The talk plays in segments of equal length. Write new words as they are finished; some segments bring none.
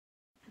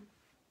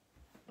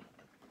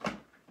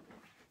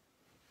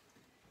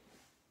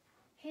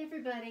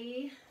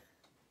everybody,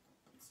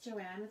 it's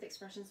Joanne with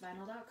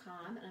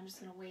expressionsvinyl.com, and I'm just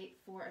going to wait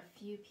for a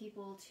few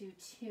people to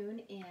tune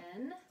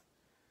in.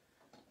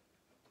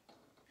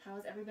 How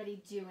is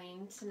everybody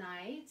doing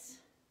tonight?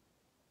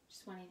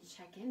 Just wanting to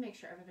check in, make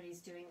sure everybody's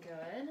doing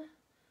good.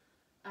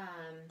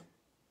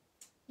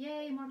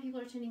 Yay, more people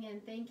are tuning in.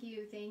 Thank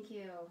you, thank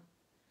you.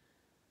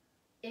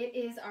 It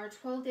is our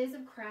 12 days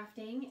of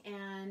crafting,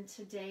 and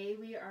today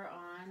we are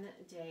on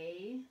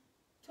day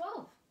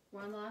 12.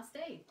 We're on the last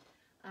day.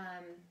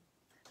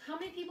 How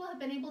many people have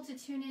been able to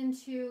tune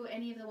into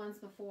any of the ones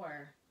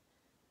before?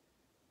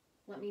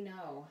 Let me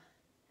know.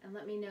 And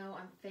let me know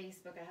on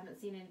Facebook. I haven't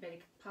seen anybody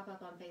pop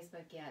up on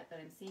Facebook yet, but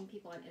I'm seeing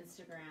people on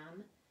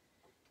Instagram.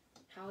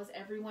 How is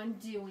everyone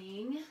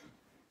doing?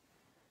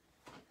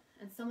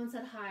 And someone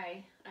said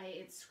hi.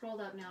 It scrolled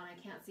up now and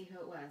I can't see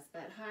who it was,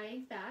 but hi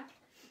back.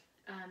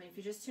 If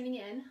you're just tuning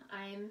in,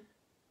 I'm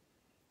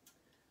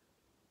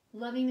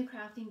loving the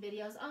crafting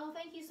videos. Oh,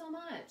 thank you so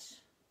much.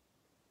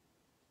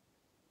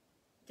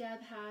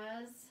 Deb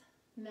has,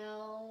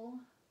 Mel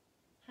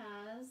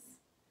has,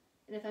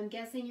 and if I'm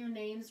guessing your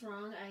names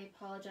wrong, I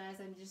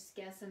apologize. I'm just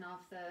guessing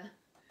off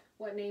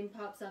what name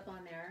pops up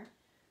on there.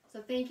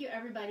 So thank you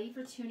everybody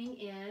for tuning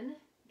in,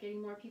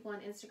 getting more people on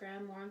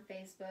Instagram, more on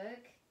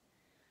Facebook.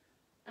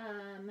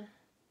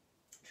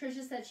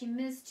 Trisha said she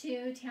missed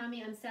too.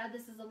 Tammy, I'm sad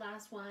this is the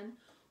last one.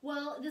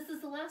 Well, this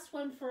is the last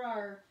one for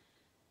our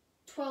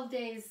 12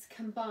 days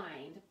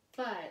combined,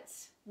 but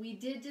we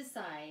did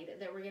decide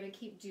that we're going to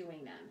keep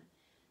doing them.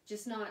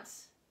 Just not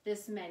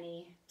this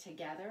many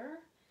together.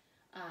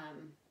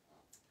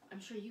 I'm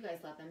sure you guys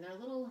love them. They're a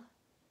little,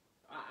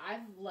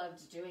 I've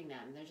loved doing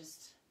them. They're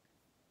just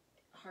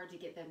hard to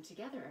get them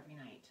together every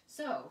night.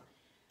 So,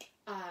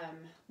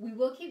 we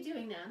will keep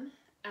doing them.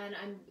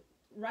 And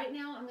right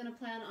now I'm going to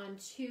plan on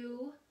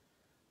two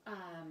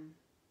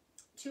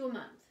a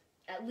month.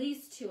 At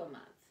least 2 a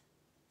month.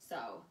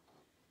 So,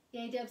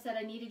 yay, Deb said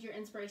I needed your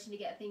inspiration to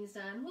get things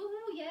done.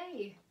 Woohoo,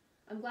 yay.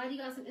 I'm glad you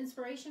got some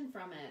inspiration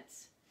from it.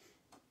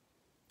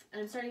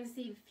 And I'm starting to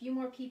see a few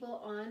more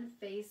people on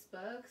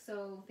Facebook,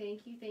 so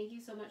thank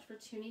you so much for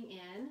tuning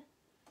in.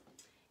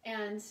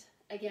 And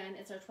again,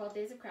 it's our 12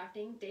 days of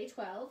crafting, day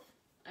 12.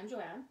 I'm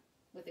Joanne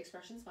with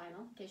Expressions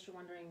Vinyl, in case you're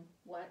wondering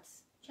what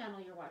channel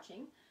you're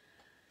watching.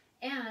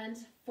 And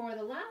for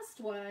the last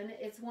one,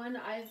 it's one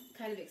I'm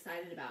kind of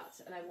excited about,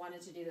 and I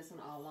wanted to do this one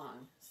all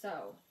along.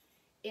 So,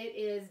 it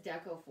is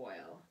Deco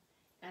foil,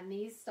 and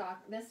this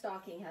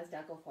stocking has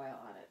Deco foil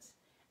on it.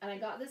 And I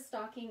got this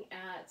stocking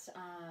at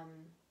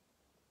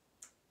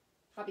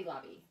Hobby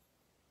Lobby.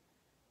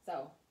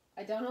 So,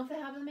 I don't know if they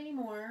have them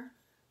anymore,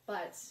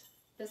 but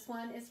this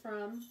one is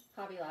from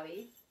Hobby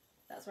Lobby.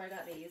 That's where I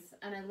got these.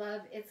 And I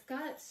love, it's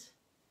got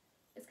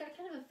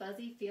kind of a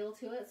fuzzy feel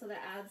to it, so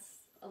that adds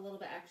a little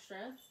bit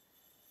extra.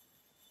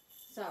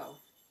 So,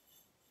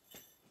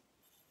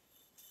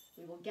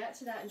 we will get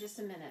to that in just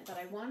a minute, but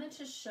I wanted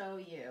to show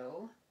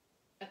you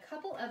a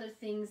couple other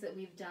things that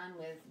we've done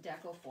with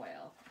Deco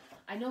foil.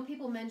 I know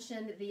people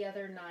mentioned the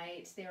other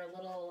night they were a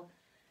little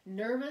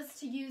nervous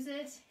to use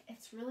it.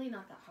 It's really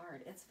not that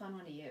hard. It's a fun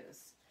one to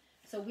use.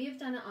 So we've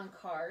done it on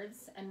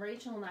cards, and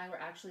Rachel and I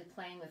were actually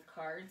playing with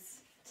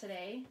cards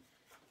today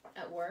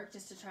at work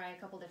just to try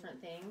a couple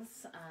different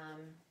things.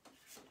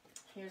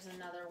 Here's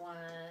another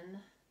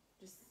one,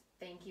 just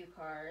thank you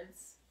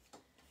cards.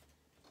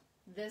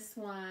 This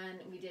one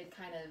we did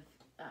kind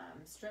of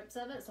strips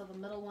of it. So the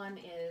middle one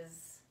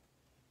is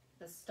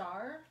the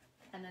star,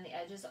 and then the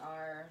edges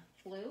are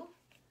blue.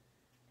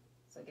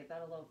 So get that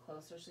a little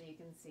closer so you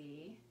can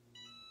see.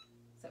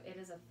 So it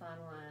is a fun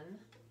one.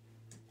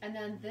 And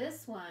then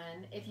this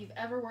one, if you've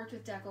ever worked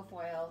with Deco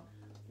foil,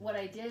 what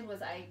I did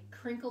was I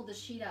crinkled the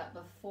sheet up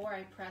before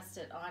I pressed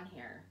it on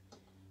here.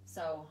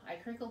 So I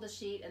crinkled the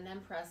sheet and then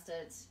pressed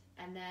it,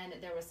 and then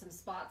there was some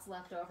spots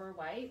left over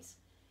white.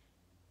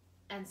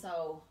 And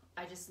so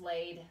I just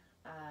laid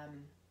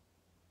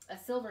a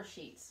silver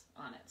sheet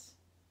on it.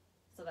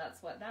 So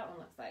that's what that one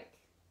looks like.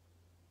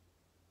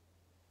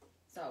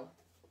 So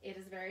it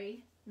is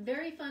very,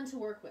 very fun to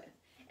work with.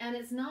 And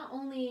it's not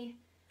only,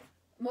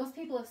 most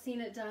people have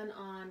seen it done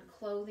on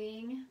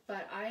clothing,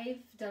 but I've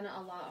done it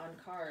a lot on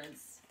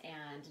cards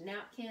and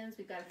napkins.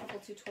 We've got a couple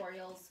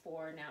tutorials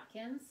for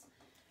napkins.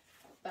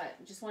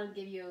 But just wanted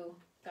to give you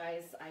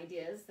guys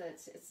ideas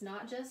that it's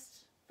not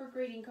just for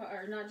greeting cards,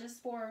 or not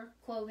just for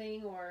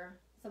clothing or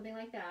something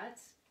like that.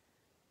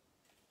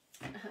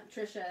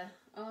 Trisha,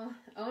 oh,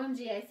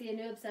 OMG, I see a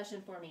new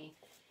obsession for me.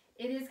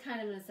 It is kind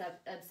of an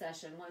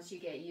obsession once you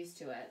get used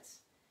to it.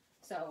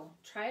 So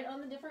try it on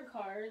the different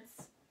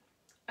cards.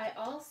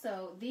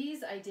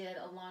 These I did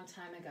a long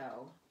time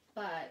ago,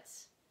 but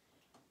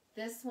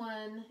this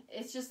one,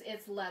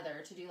 it's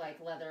leather, to do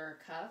like leather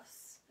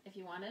cuffs if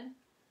you wanted.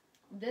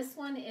 This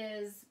one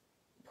is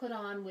put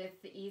on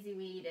with the Easy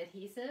Weed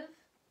adhesive.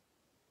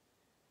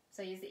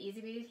 So I use the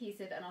Easy Weed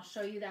adhesive, and I'll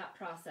show you that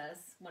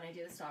process when I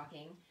do the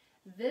stocking.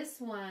 This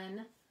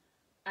one,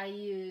 I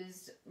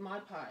used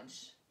Mod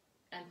Podge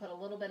and put a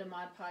little bit of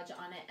Mod Podge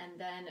on it, and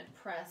then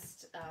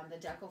pressed the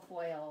Deco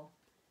foil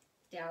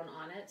down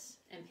on it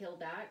and peel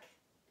back,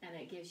 and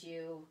it gives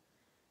you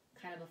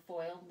kind of a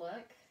foiled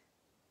look.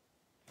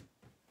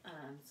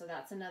 So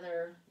that's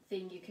another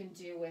thing you can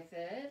do with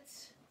it.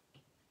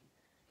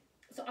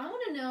 So I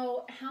want to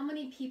know how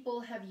many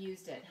people have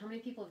used it. How many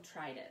people have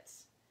tried it?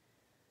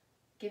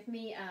 Give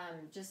me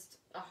just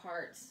a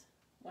heart,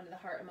 one of the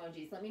heart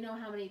emojis. Let me know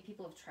how many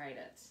people have tried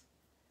it.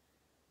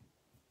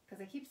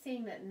 Because I keep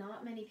seeing that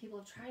not many people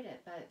have tried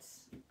it, but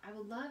I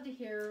would love to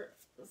hear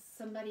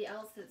somebody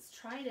else that's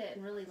tried it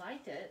and really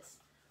liked it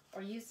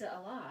or used it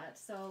a lot.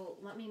 So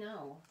let me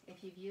know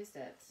if you've used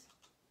it.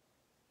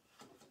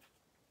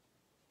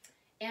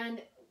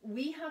 And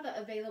we have it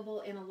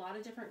available in a lot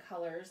of different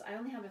colors. I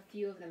only have a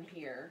few of them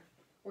here.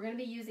 We're going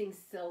to be using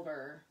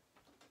silver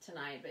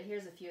tonight, but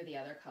here's a few of the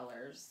other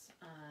colors.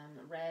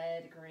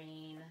 Red,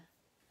 green,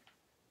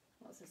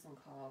 what's this one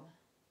called?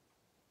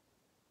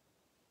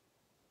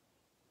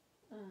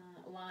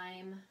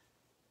 Lime,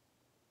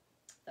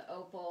 the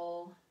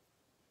opal,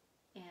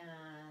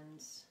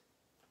 and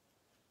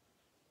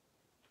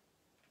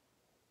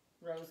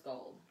rose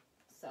gold.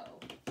 So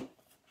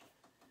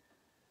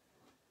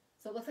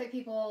it looks like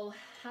people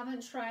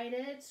haven't tried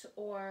it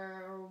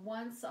or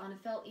once on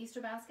felt Easter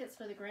baskets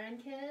for the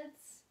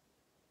grandkids.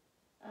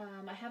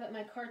 I have it in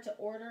my cart to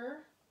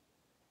order.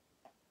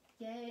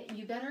 Yay.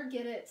 You better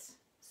get it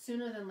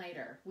sooner than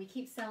later. We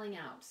keep selling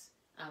out.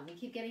 We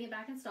keep getting it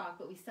back in stock,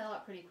 but we sell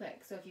out pretty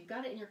quick. So if you've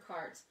got it in your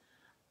cart,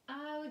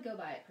 I would go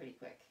buy it pretty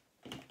quick.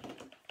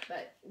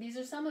 But these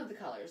are some of the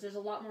colors. There's a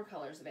lot more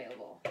colors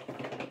available.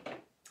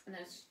 And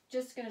then it's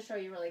just going to show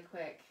you really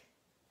quick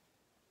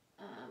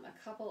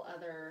a couple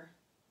other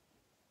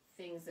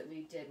things that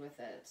we did with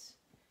it.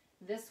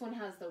 This one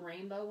has the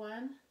rainbow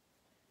one,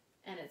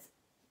 and it's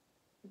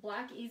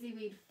black Easy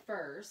Weed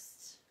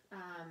first.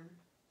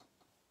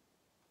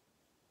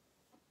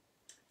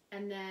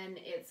 And then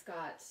it's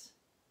got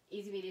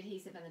Easy Weed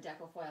adhesive and the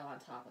Deco foil on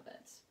top of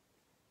it.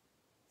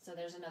 So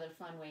there's another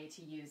fun way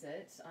to use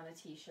it on a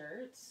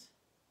t-shirt.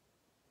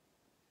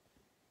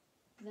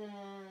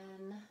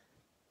 Then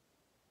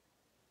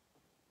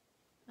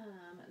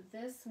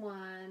this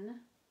one,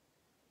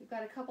 we've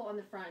got a couple on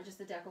the front, just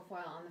the Deco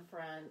foil on the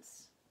front,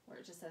 where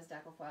it just says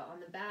Deco foil.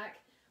 On the back,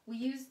 we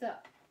use the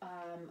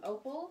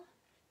opal,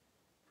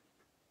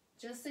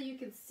 just so you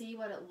can see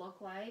what it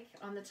looked like.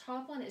 On the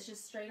top one, it's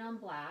just straight on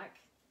black.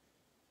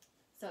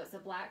 So it's a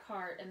black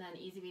heart and then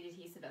Easy Weed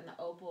adhesive and the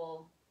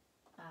opal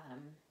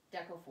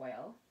Deco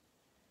foil.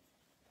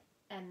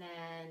 And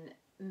then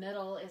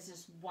middle is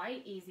just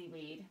white Easy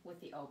Weed with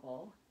the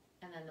opal.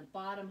 And then the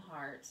bottom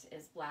heart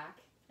is black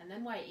and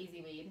then white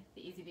Easy Weed,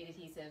 the Easy Weed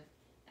adhesive,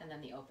 and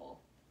then the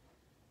opal.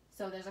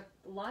 So there's a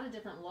lot of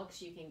different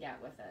looks you can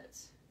get with it.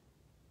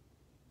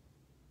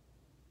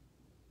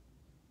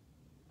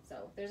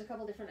 So there's a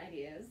couple different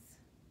ideas.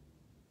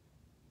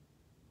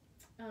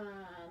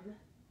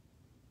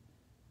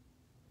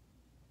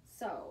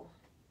 So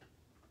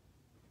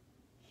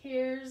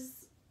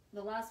here's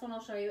the last one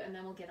I'll show you, and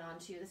then we'll get on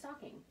to the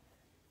stocking.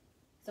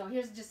 So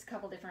here's just a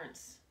couple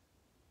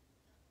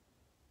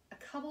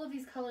of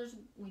these colors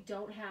we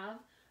don't have,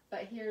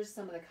 but here's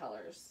some of the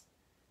colors.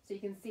 So you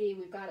can see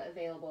we've got it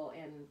available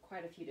in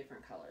quite a few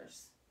different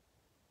colors.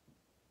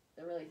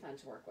 They're really fun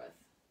to work with.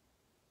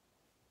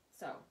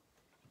 So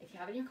if you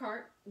have it in your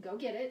cart, go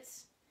get it.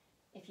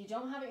 If you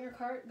don't have it in your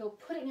cart, go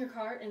put it in your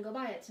cart and go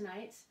buy it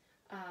tonight.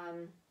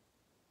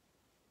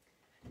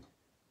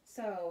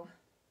 So,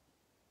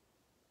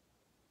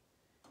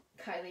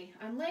 Kylie,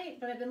 I'm late,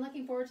 but I've been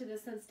looking forward to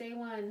this since day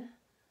one.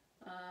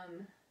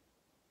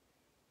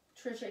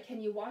 Trisha,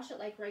 can you wash it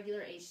like regular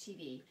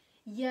HTV?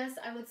 Yes,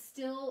 I would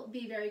still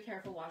be very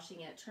careful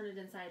washing it. Turn it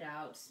inside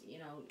out, you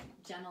know,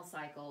 gentle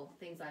cycle,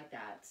 things like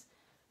that.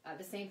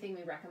 The same thing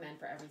we recommend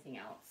for everything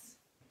else.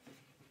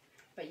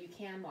 But you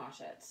can wash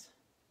it.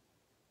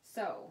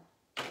 So,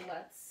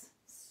 let's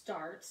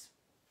start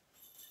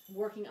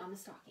working on the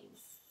stockings.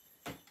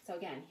 So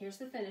again, here's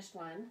the finished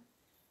one,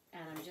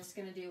 and I'm just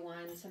going to do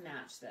one to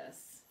match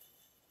this.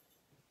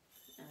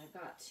 And I've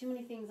got too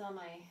many things on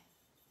my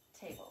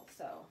table,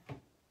 so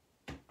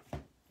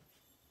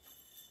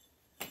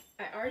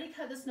I already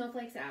cut the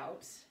snowflakes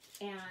out,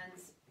 and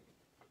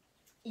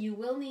you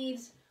will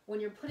need,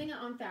 when you're putting it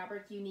on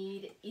fabric, you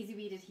need Easy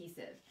Weed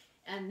adhesive.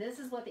 And this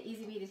is what the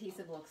Easy Weed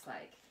adhesive looks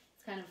like.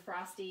 It's kind of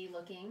frosty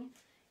looking.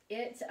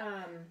 It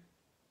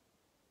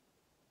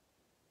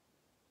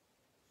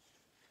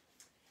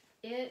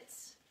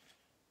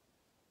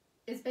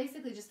is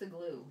basically just the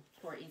glue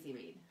for Easy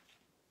Weed.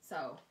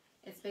 So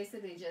it's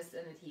basically just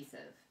an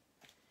adhesive.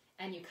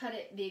 And you cut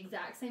it the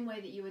exact same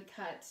way that you would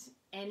cut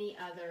any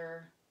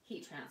other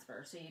heat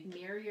transfer. So you'd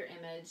mirror your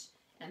image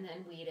and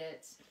then weed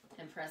it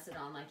and press it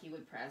on like you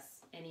would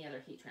press any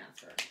other heat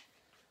transfer.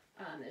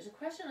 There's a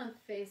question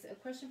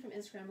from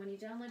Instagram. When you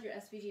download your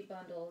SVG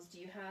bundles, do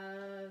you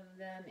have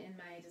them in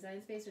my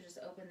Design Space or just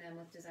open them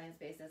with Design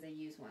Space as I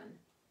use one?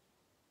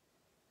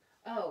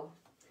 Oh,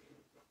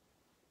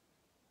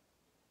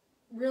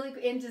 really,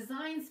 in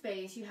Design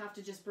Space, you have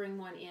to just bring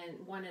one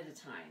in one at a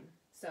time.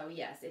 So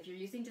yes, if you're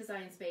using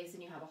Design Space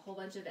and you have a whole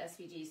bunch of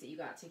SVGs that you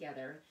got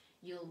together,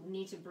 you'll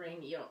need to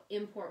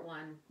import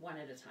one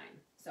at a time.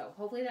 So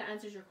hopefully that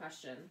answers your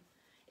question.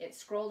 It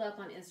scrolled up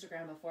on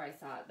Instagram before I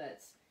saw it,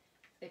 but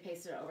they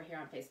pasted it over here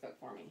on Facebook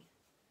for me.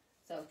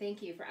 So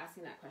thank you for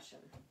asking that question.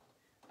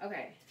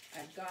 Okay,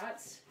 I've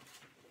got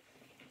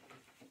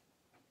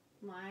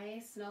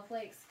my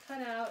snowflakes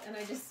cut out, and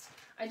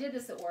I did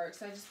this at work,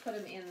 so I just put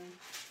them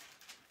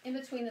in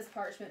between this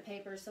parchment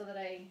paper so that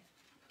I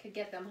could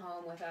get them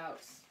home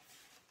without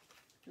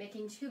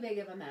making too big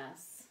of a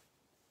mess.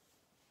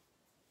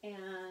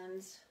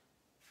 And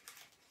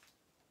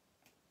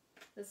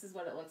this is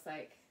what it looks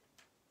like.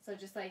 So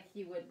just like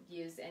you would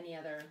use any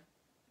other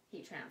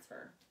heat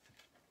transfer.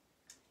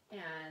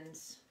 And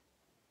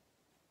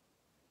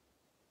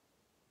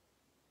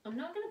I'm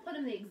not going to put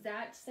them in the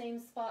exact same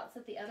spots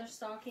that the other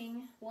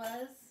stocking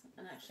was.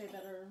 And actually I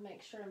better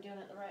make sure I'm doing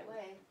it the right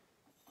way.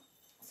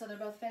 So they're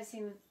both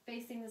facing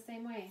the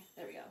same way.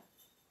 There we go.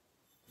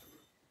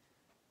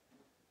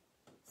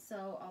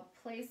 So I'll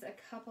place a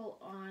couple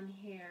on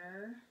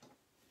here.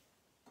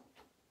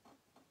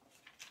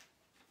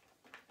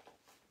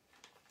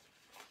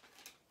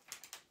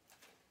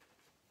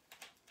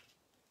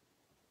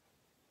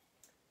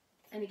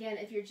 And again,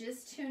 if you're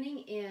just tuning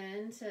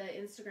in to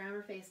Instagram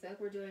or Facebook,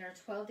 we're doing our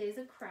 12 days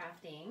of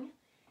crafting.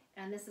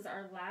 And this is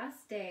our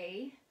last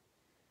day.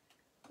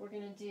 We're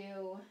going to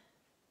do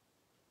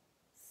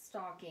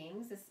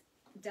stockings, this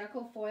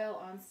Deco foil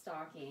on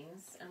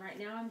stockings. And right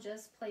now I'm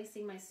just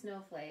placing my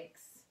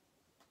snowflakes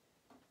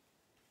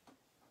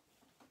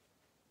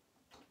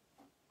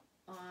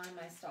on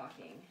my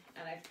stocking.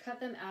 And I've cut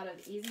them out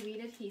of Easy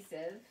Weed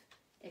adhesive.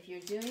 If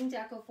you're doing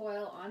Deco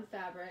foil on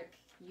fabric,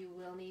 you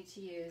will need to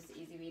use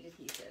Easy Weed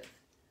adhesive.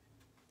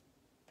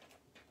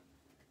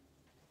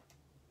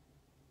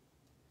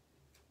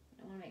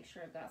 I want to make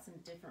sure I've got some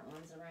different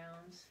ones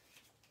around.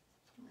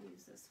 I'll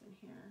use this one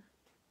here.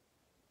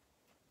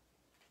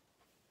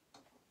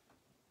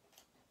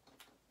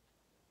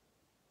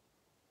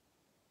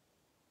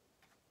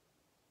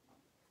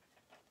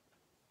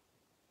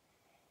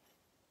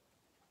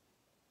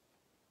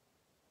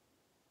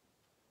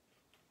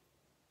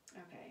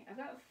 Okay, I've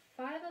got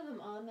 5 of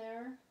them on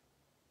there.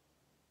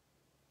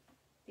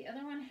 The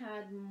other one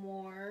had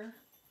more,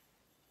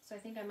 so I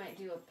think I might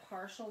do a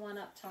partial one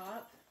up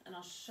top, and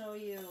I'll show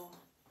you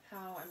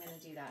how I'm going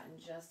to do that in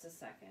just a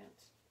second.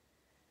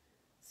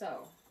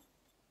 So,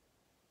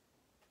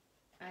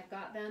 I've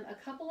got them, a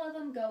couple of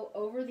them go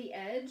over the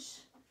edge,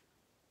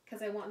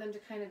 because I want them to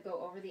kind of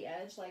go over the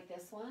edge like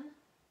this one.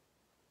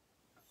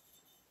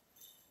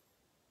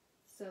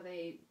 So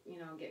they, you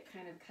know, get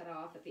kind of cut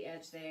off at the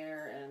edge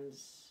there, and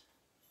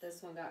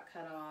this one got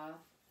cut off.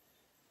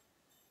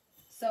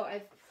 So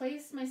I've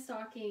placed my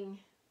stocking,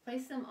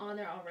 placed them on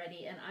there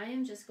already, and I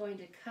am just going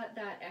to cut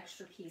that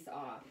extra piece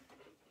off.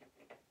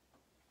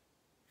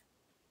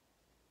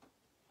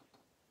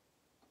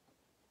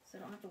 So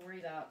I don't have to worry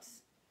about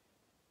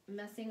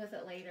messing with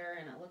it later,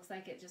 and it looks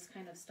like it just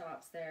kind of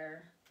stops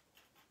there.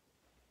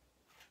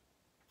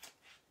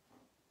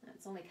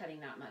 It's only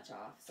cutting that much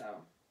off,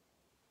 so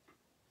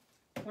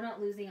we're not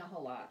losing a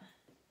whole lot.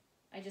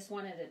 I just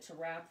wanted it to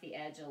wrap the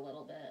edge a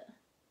little bit.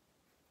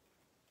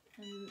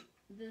 And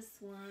this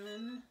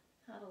one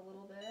had a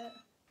little bit.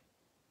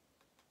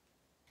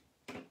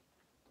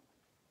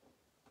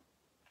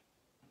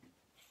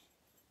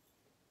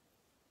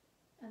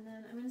 And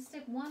then I'm going to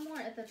stick one more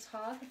at the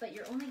top, but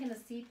you're only going to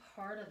see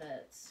part of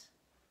it,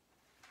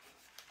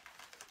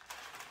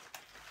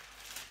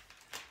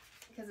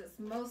 because it's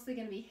mostly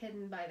going to be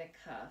hidden by the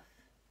cuff.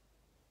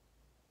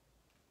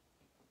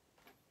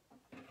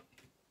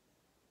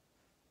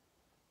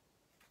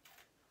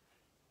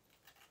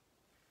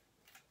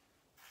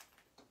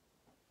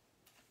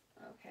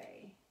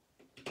 Okay.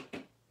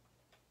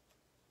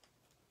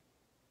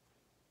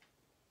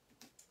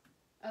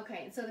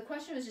 Okay, and so the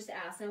question was just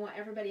asked, and I want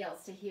everybody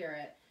else to hear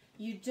it.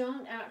 You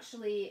don't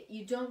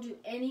do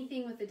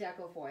anything with the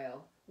Deco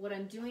foil. What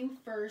I'm doing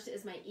first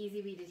is my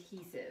Easy Weed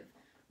adhesive,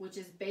 which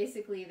is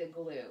basically the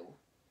glue.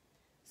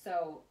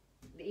 So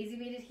the Easy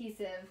Weed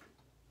adhesive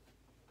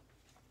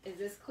is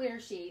this clear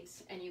sheet,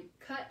 and you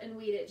cut and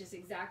weed it just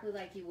exactly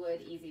like you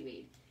would Easy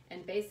Weed.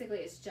 And basically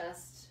it's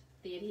just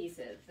the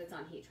adhesive that's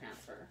on heat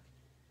transfer.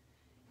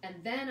 And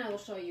then I will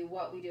show you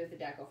what we do with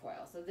the Deco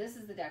foil. So this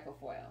is the Deco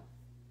foil.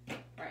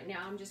 Right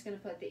now I'm just going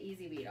to put the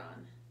Easy Weed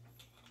on.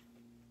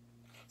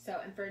 So,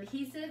 and for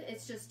adhesive,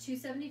 it's just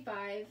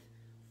 $2.75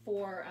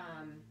 for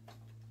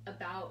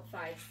about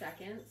 5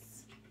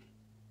 seconds.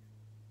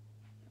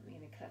 I'm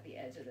going to cut the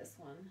edge of this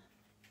one.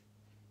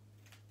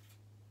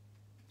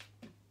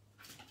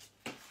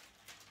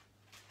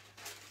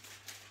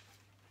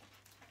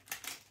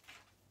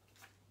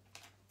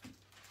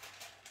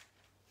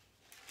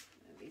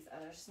 Move these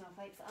other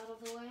snowflakes out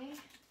of the way.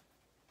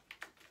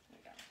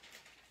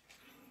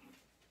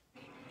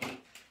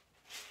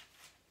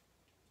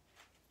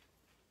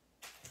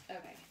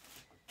 Okay,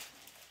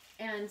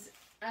 and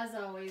as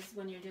always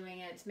when you're doing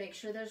it, make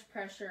sure there's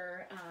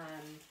pressure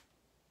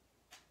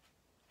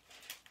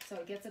so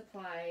it gets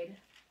applied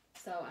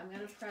So I'm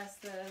going to press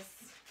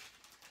this.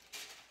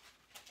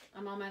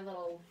 I'm on my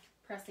little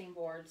pressing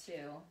board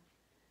too.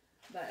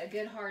 But a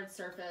good hard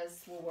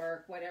surface will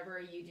work, whatever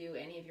you do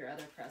any of your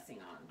other pressing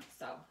on.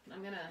 So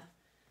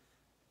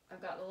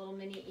I've got a little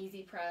mini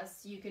easy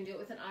press. You can do it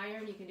with an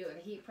iron, you can do it with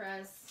a heat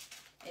press.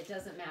 It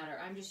doesn't matter.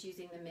 I'm just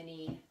using the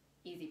mini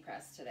easy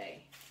press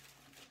today.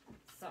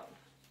 So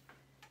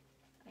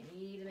I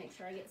need to make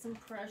sure I get some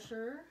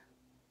pressure.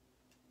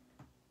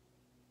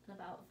 In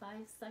about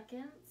 5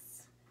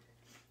 seconds.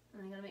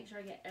 And I'm gonna make sure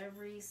I get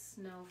every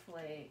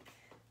snowflake.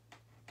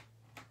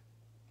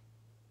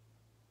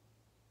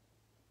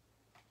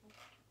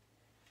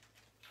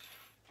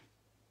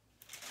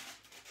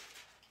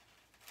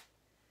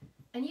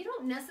 And you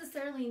don't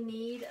necessarily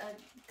need a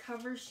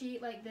cover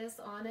sheet like this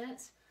on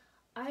it.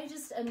 I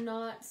just am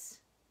not,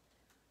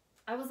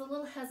 I was a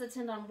little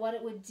hesitant on what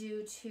it would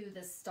do to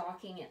the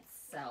stocking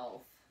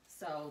itself.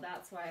 So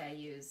that's why I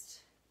used,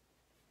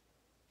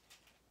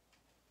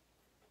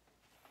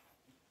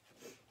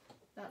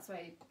 that's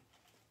why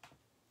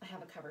I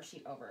have a cover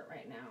sheet over it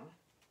right now.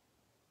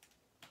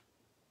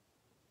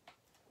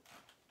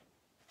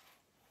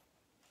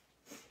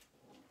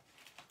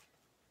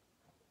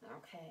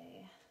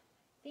 Okay.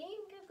 I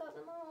think I've got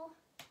them all.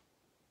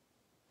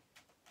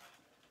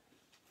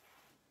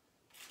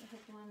 I have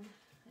one.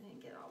 I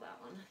didn't get all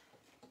that one.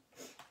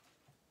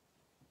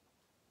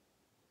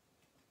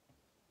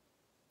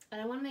 And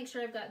I want to make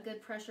sure I've got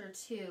good pressure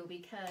too,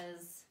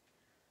 because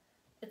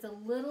it's a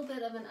little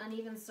bit of an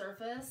uneven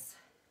surface.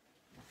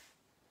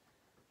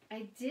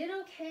 I did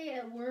okay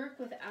at work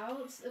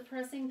without a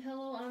pressing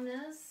pillow on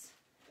this.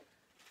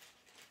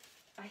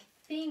 I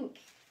think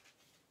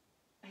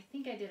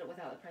I did it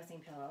without the pressing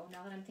pillow.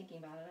 Now that I'm thinking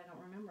about it, I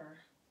don't remember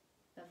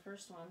the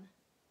first one.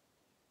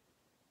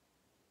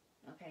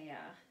 Okay,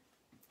 yeah.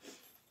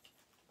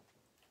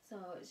 So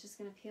it's just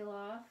gonna peel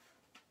off.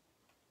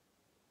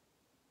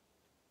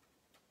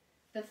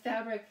 The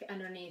fabric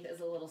underneath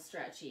is a little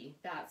stretchy.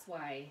 That's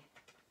why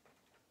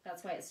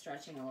it's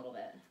stretching a little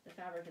bit. The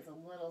fabric is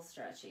a little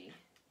stretchy.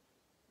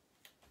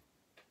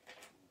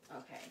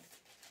 Okay.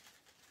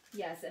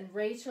 Yes, and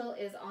Rachel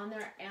is on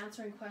there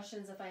answering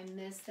questions if I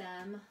miss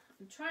them.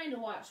 I'm trying to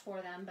watch for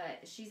them,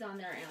 but she's on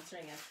there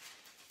answering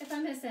if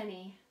I miss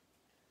any.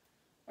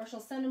 Or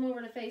she'll send them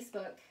over to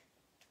Facebook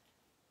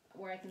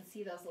where I can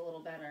see those a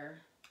little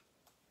better.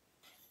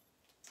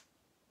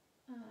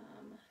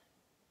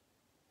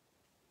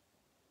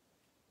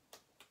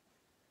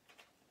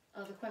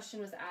 Oh, the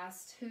question was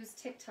asked, whose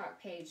TikTok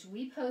page?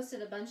 We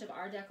posted a bunch of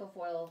our Deco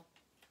foil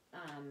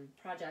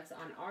projects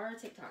on our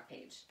TikTok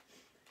page.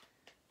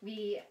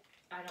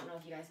 I don't know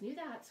if you guys knew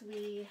that.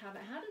 We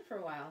haven't had it for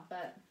a while,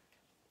 but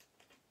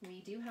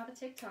we do have a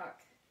TikTok.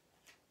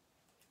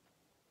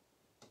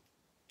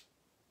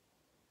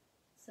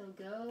 So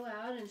go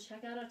out and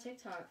check out our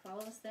TikTok.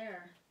 Follow us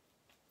there.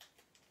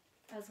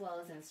 As well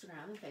as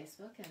Instagram and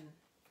Facebook and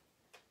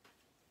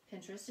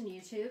Pinterest and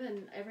YouTube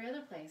and every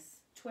other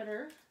place.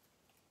 Twitter.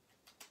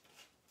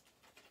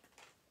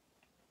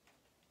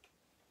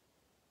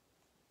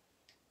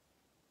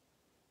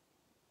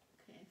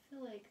 Okay, I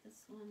feel like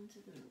this one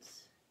didn't.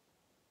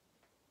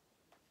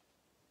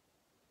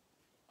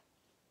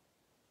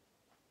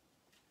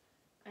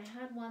 I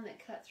had one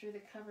that cut through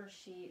the cover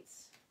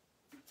sheets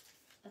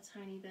a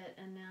tiny bit,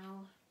 and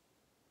now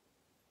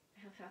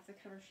I have half the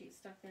cover sheet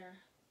stuck there.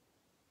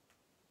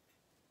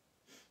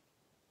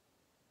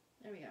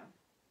 There we go.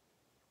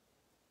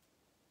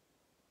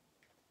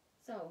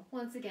 So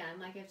once again,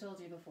 like I've told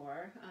you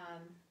before,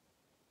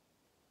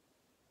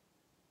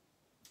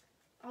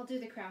 I'll do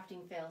the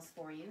crafting fails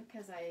for you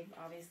because I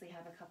obviously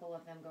have a couple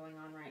of them going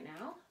on right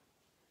now.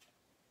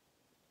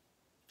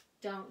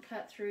 Don't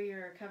cut through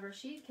your cover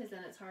sheet because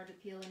then it's hard to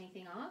peel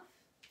anything off.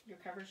 Your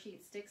cover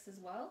sheet sticks as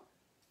well.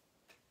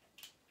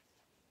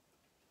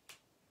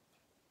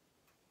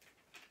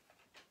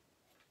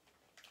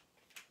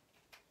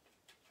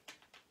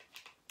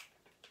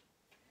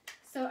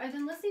 So I've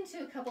been listening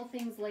to a couple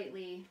things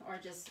lately, or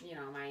just, you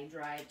know, my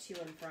drive to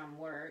and from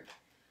work,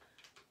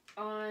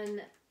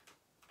 on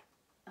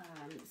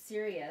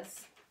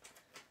Sirius.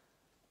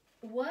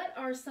 What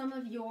are some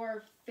of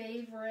your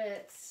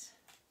favorite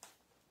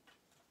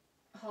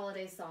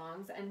holiday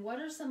songs, and what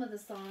are some of the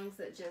songs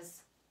that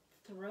just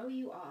throw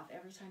you off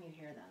every time you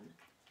hear them?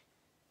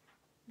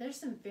 There's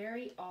some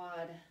very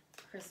odd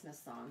Christmas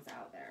songs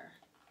out there.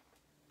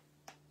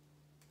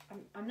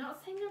 I'm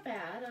not saying they're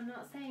bad. I'm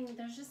not saying,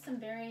 there's just some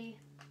very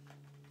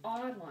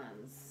odd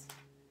ones.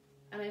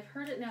 And I've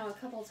heard it now a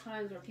couple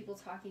times where people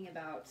talking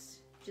about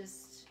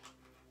just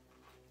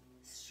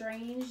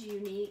strange,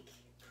 unique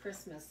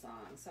Christmas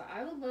songs. So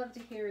I would love to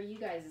hear you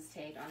guys'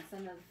 take on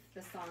some of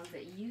the songs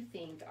that you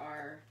think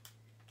are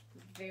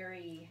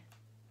very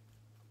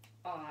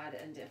odd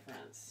and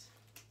different.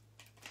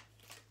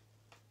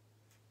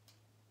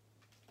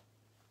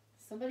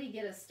 Somebody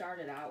get us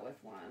started out with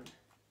one.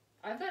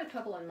 I've got a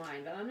couple in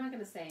mind, but I'm not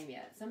going to say them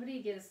yet.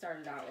 Somebody get us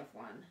started out with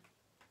one.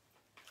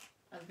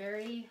 A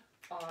very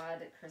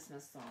odd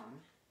Christmas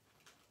song.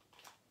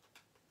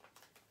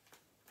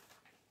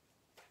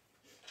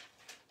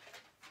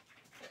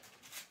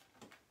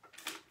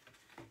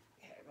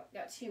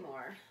 2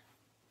 more.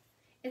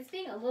 It's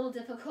being a little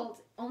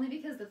difficult only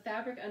because the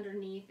fabric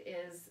underneath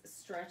is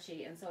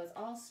stretchy, and so it's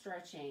all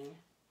stretching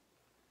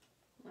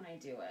when I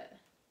do it.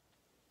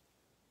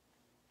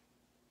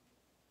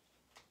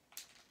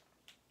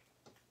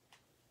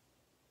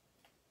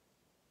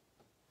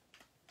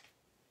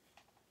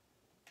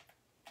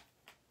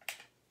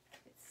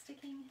 It's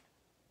sticking.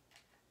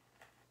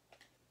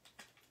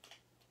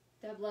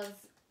 Deb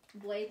loves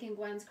Blake and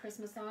Gwen's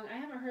Christmas song. I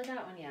haven't heard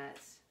that one yet.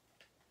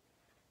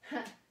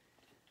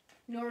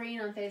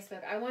 Noreen on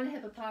Facebook, I want a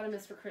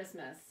hippopotamus for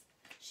Christmas.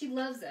 She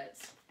loves it.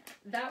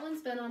 That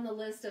one's been on the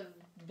list of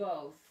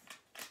both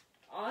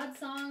odd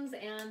songs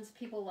and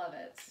people love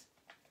it.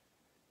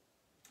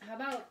 How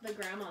about the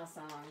grandma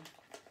song?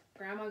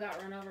 Grandma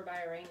got run over by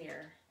a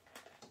reindeer.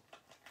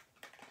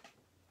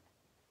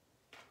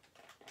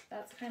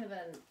 That's kind of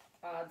an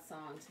odd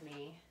song to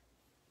me.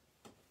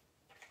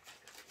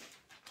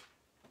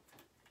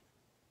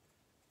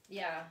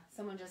 Yeah,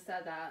 someone just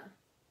said that.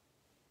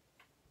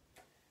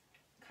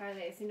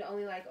 Kylie, I seem to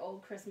only like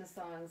old Christmas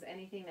songs.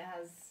 Anything that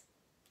has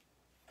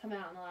come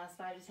out in the last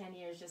 5 to 10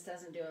 years just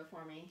doesn't do it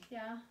for me.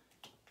 Yeah.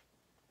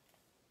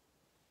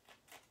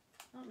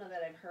 I don't know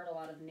that I've heard a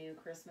lot of new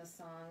Christmas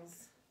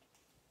songs.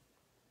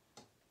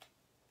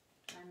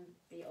 I'm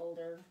the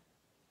older.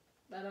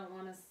 I don't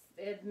want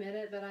to admit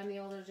it, but I'm the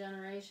older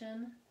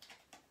generation.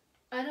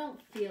 I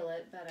don't feel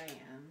it, but I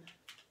am.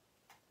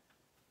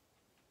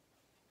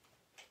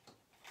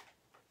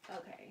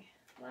 Okay,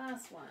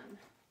 last one.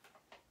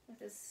 With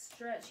this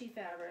stretchy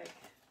fabric.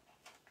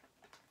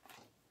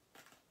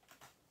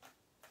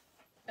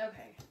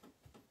 Okay.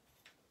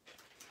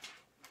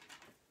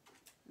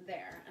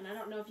 There. And I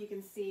don't know if you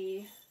can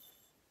see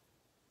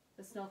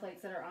the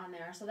snowflakes that are on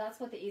there. So that's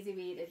what the Easy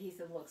Weed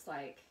adhesive looks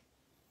like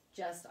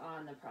just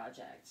on the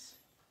project.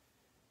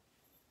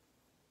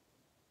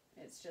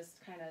 It's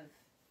just kind of,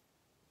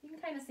 you can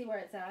kind of see where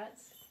it's at.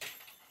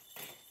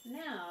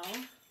 Now,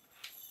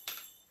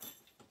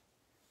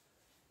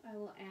 I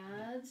will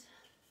add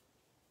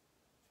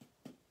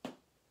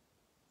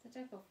the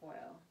Deco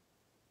foil.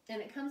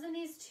 And it comes in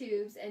these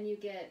tubes, and you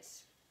get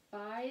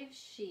 5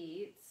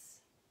 sheets,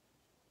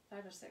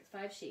 5 or 6,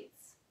 5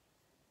 sheets.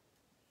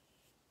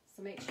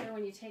 So make sure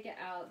when you take it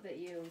out that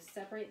you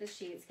separate the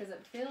sheets, because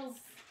it feels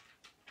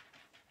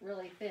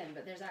really thin,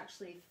 but there's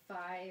actually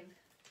 5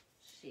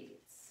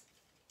 sheets.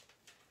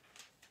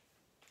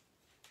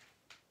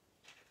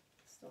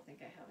 Still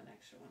think I have an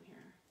extra one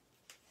here.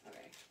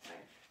 Okay, 5.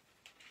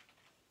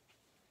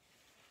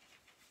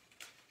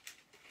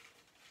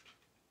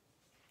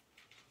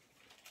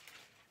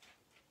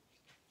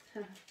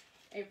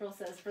 April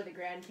says, for the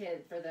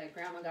grandkid, for the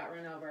grandma got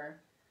run over.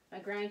 My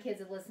grandkids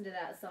have listened to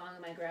that song,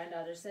 and my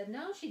granddaughter said,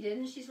 no, she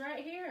didn't. She's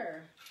right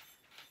here.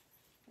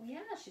 Well, yeah,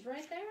 she's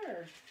right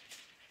there.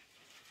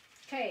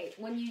 Okay,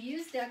 when you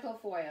use Deco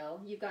foil,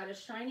 you've got a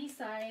shiny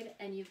side,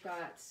 and you've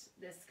got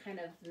this kind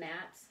of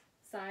matte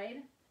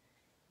side.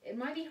 It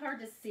might be hard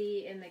to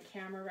see in the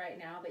camera right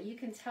now, but you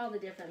can tell the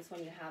difference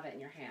when you have it in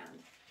your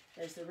hand.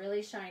 There's the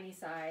really shiny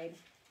side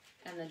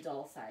and the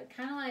dull side.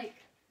 Kind of like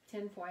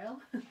tin foil.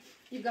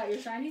 You've got your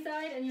shiny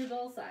side and your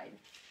dull side.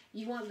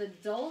 You want the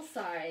dull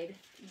side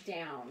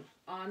down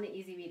on the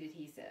Easy Weed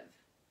adhesive.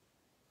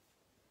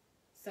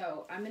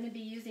 So I'm going to be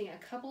using a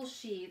couple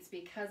sheets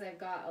because I've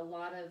got a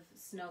lot of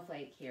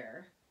snowflake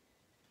here.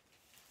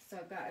 So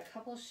I've got a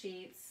couple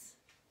sheets.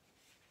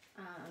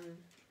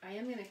 I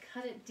am going to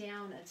cut it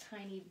down a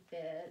tiny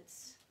bit.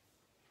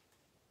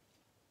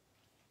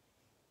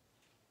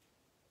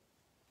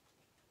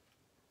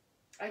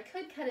 I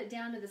could cut it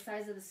down to the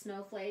size of the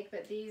snowflake,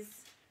 but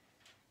these,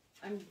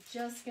 I'm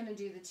just going to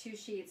do the 2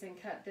 sheets and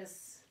cut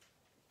this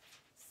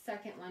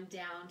second one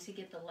down to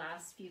get the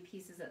last few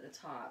pieces at the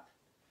top.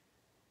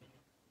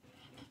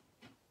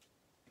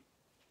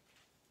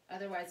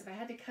 Otherwise, if I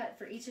had to cut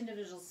for each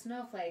individual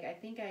snowflake, I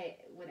think I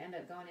would end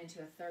up going into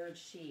a 3rd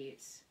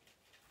sheet.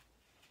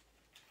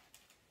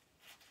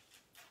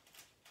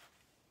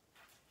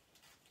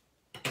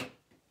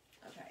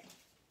 Okay.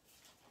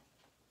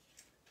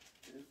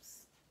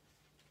 Oops.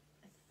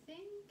 I think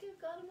I've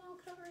got them all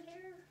covered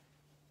here.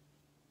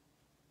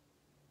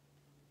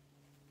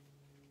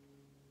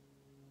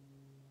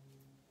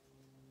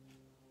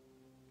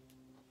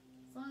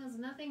 As long as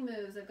nothing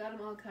moves, I've got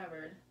them all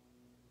covered.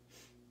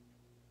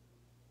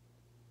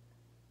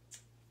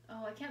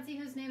 Oh, I can't see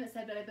whose name it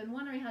said, but I've been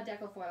wondering how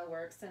Deco foil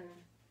works, and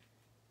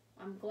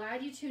I'm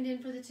glad you tuned in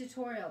for the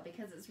tutorial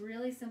because it's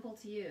really simple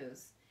to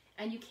use.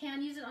 And you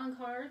can use it on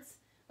cards,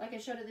 like I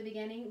showed at the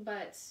beginning,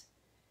 but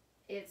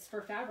it's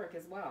for fabric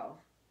as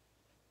well.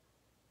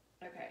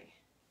 Okay,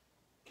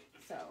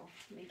 so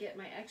let me get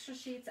my extra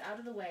sheets out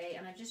of the way,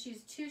 and I've just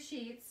used 2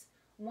 sheets.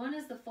 One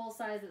is the full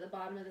size at the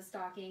bottom of the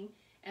stocking,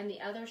 and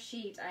the other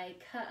sheet I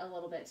cut a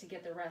little bit to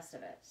get the rest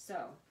of it.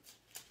 So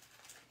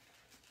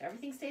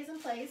everything stays in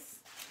place.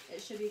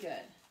 It should be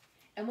good.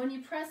 And when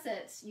you press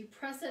it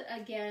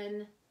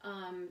again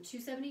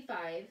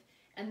 275,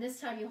 and this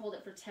time you hold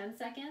it for 10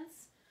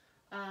 seconds.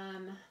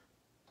 I'm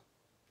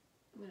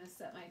going to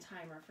set my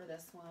timer for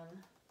this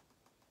one.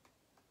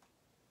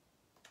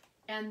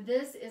 And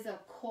this is a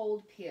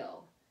cold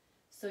peel.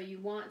 So you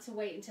want to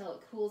wait until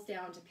it cools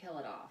down to peel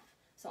it off.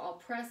 So I'll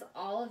press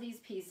all of these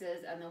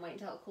pieces and then wait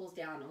until it cools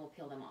down and we'll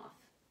peel them off.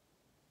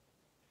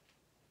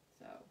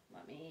 So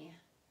let me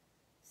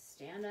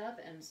stand up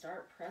and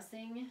start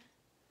pressing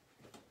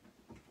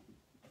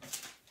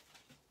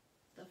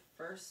the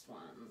first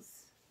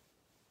ones.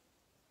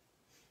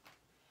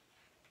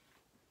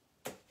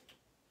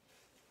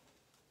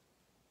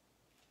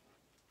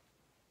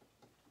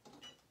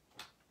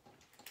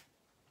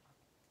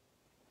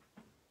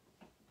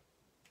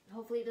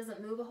 Hopefully it doesn't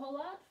move a whole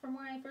lot from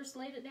where I first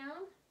laid it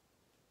down.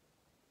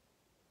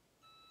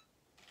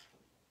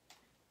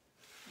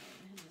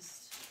 Okay,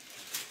 just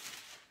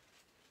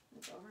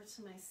move over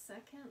to my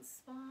second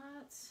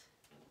spot.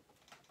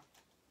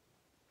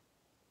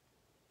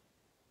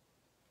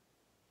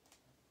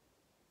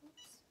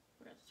 Oops,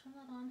 forgot to turn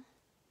that on.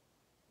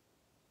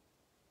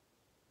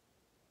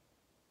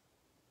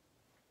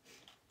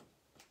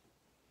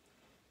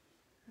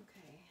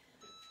 Okay,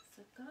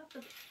 so I've got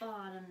the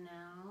bottom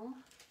now.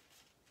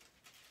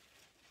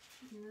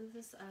 Move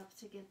this up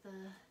to get the,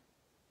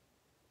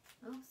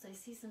 oops, I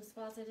see some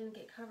spots I didn't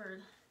get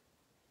covered.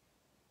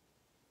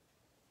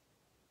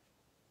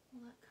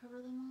 Will that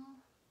cover them all?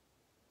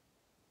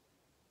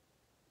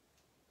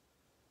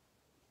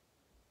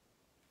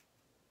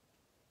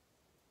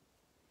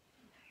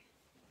 Okay.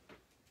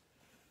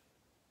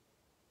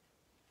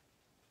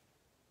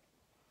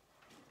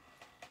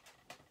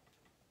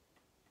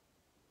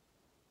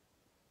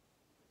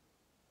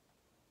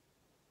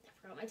 I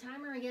forgot my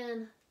timer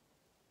again.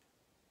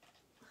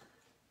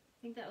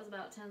 I think that was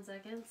about 10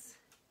 seconds.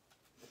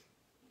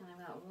 And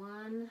I've got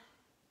one,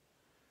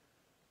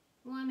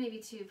 maybe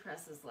two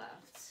presses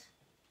left.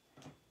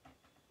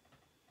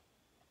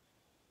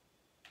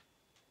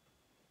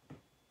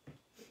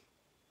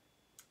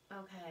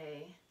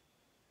 Okay.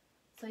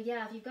 So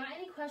yeah, if you've got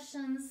any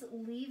questions,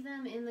 leave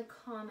them in the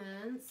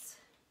comments.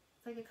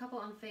 It's like a couple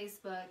on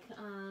Facebook.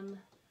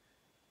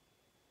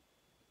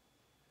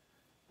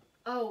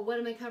 Oh, what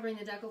am I covering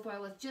the deco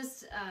foil with?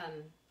 Just,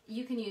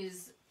 you can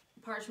use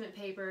parchment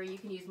paper, you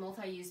can use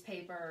multi-use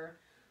paper,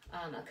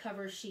 a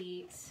cover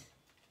sheet.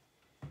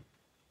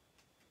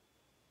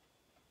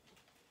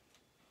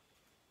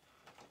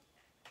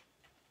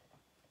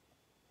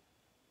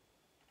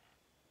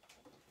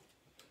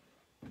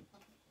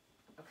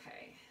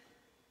 Okay,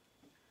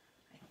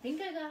 I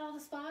think I got all the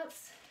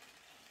spots.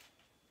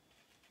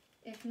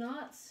 If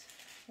not,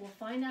 we'll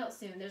find out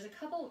soon. There's a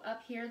couple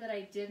up here that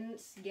I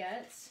didn't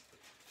get.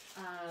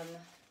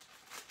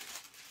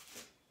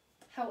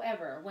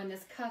 However, when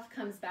this cuff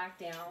comes back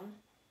down,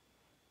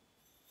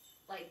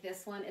 like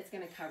this one, it's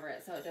going to cover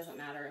it, so it doesn't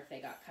matter if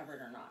they got covered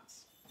or not.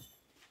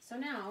 So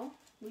now,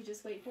 we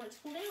just wait for it to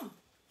cool down.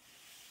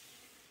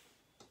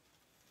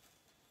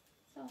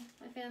 So,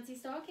 my fancy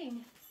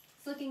stocking.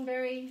 It's looking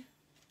very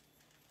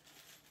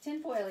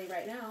tinfoily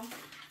right now.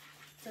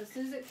 So as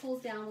soon as it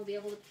cools down, we'll be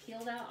able to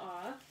peel that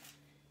off,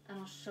 and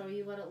I'll show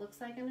you what it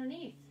looks like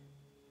underneath.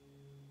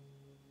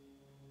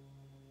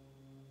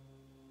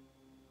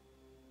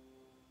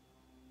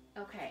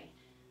 Okay,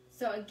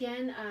 so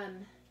again,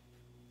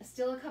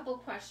 still a couple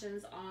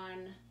questions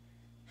on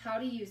how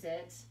to use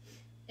it.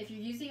 If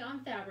you're using it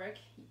on fabric,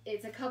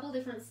 it's a couple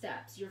different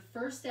steps. Your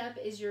first step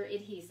is your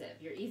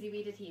adhesive, your Easy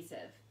Bead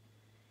adhesive.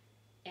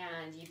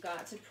 And you've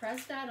got to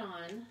press that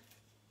on.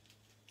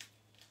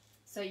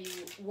 So you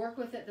work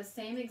with it the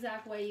same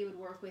exact way you would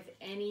work with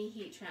any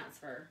heat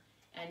transfer,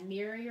 and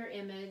mirror your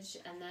image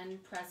and then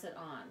press it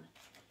on.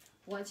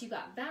 Once you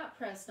got that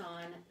pressed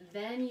on,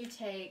 then you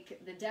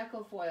take the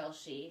Deco foil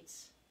sheet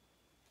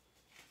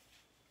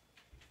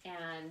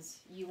and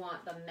you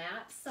want the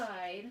matte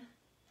side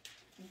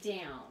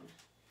down.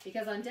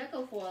 Because on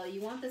Deco foil,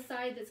 you want the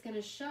side that's going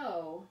to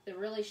show, the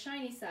really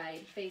shiny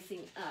side,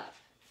 facing up.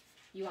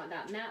 You want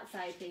that matte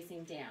side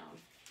facing down.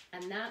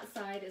 And that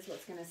side is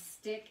what's going to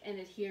stick and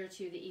adhere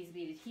to the Easy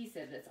Bead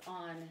adhesive that's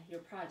on your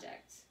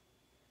project.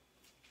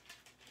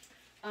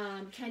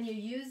 Can you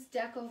use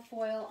Deco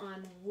foil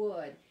on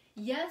wood?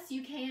 Yes,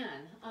 you can.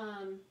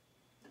 I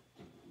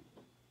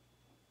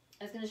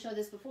was going to show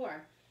this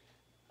before.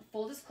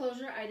 Full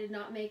disclosure, I did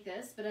not make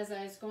this, but as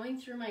I was going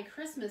through my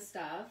Christmas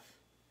stuff,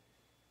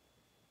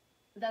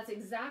 that's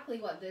exactly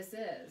what this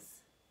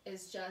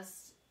is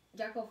just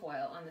Deco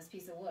foil on this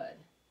piece of wood.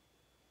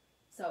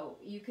 So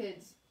you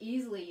could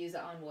easily use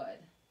it on wood.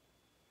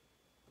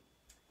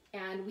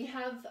 And we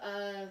have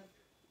a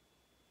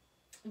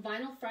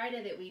Vinyl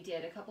Friday that we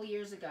did a couple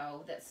years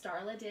ago that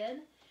Starla did,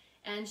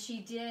 and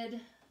she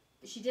did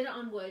it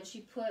on wood.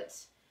 She put,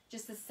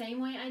 just the same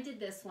way I did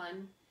this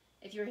one,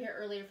 if you were here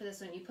earlier for this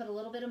one, you put a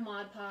little bit of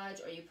Mod Podge,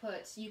 or you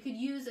could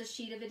use a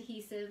sheet of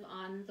adhesive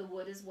on the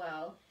wood as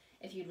well,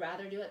 if you'd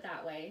rather do it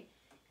that way,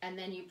 and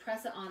then you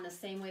press it on the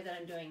same way that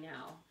I'm doing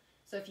now.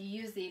 So if you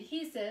use the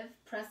adhesive,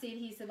 press the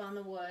adhesive on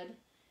the wood,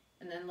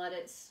 and then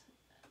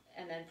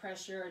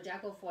press your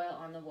Deco foil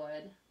on the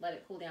wood, let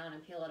it cool down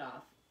and peel it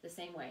off the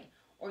same way.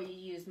 Or you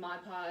use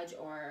Mod Podge,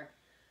 or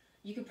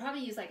you could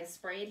probably use like a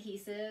spray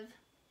adhesive,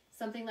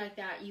 something like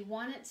that. You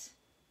want it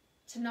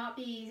to not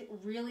be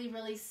really,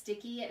 really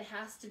sticky. It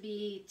has to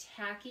be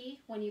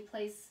tacky when you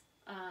place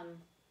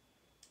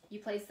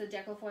the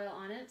deco foil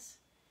on it.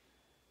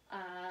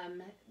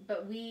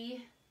 But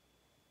we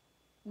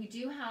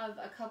do have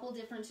a couple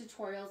different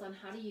tutorials on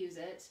how to use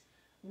it.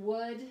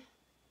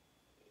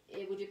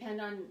 It would depend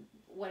on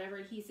whatever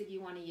adhesive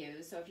you want to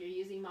use. So if you're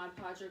using Mod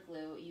Podge or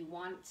glue, you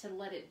want to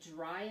let it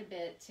dry a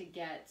bit to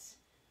get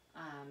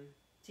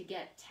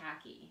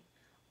tacky.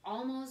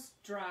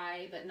 Almost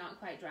dry, but not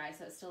quite dry,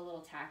 so it's still a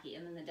little tacky,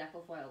 and then the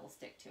deco foil will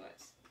stick to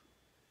it.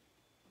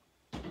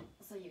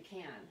 So you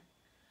can.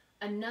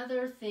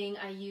 Another thing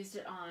I used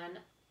it on,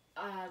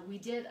 we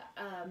did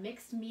a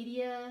mixed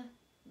media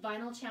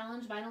vinyl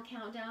challenge, vinyl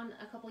countdown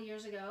a couple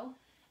years ago,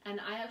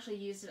 and I actually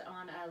used it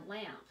on a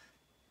lamp.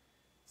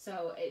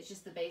 So it's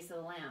just the base of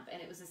the lamp,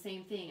 and it was the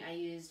same thing. I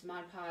used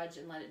Mod Podge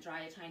and let it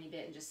dry a tiny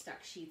bit and just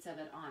stuck sheets of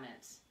it on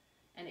it,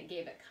 and it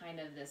gave it kind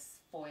of this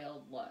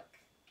foiled look.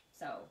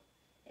 So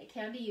it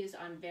can be used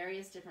on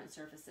various different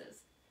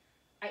surfaces.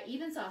 I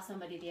even saw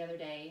somebody the other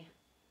day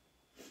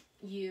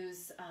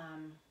use,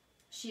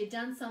 she had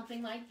done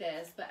something like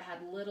this, but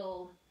had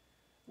little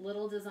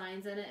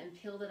designs in it and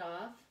peeled it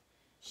off.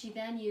 She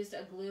then used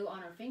a glue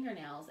on her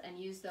fingernails and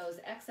used those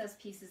excess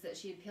pieces that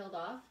she had peeled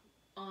off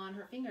on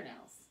her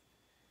fingernails.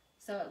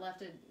 So it left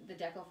the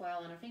deco foil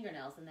on her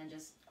fingernails and then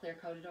just clear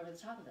coated over the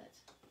top of it.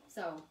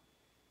 So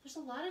there's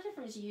a lot of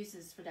different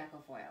uses for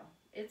deco foil.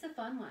 It's a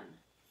fun one.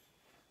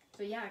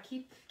 So yeah,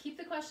 keep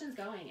the questions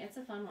going. It's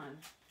a fun one.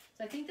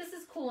 So I think this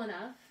is cool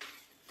enough.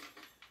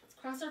 Let's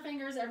cross our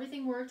fingers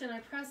everything worked and I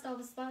pressed all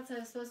the spots I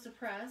was supposed to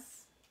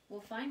press.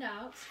 We'll find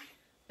out.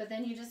 But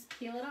then you just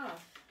peel it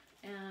off.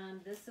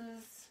 And this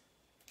is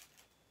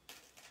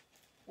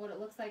what it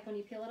looks like when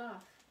you peel it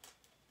off.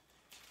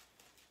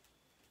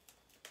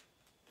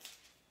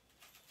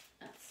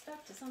 That's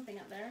stuck to something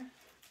up there.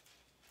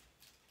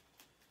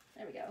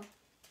 There we go.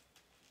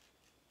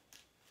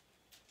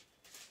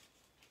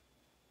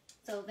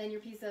 So then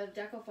your piece of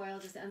deco foil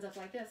just ends up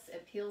like this.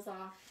 It peels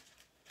off.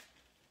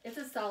 It's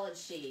a solid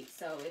sheet,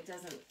 so it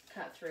doesn't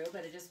cut through,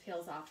 but it just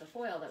peels off the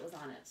foil that was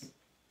on it.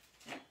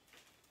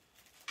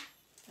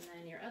 And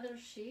then your other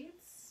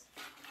sheets.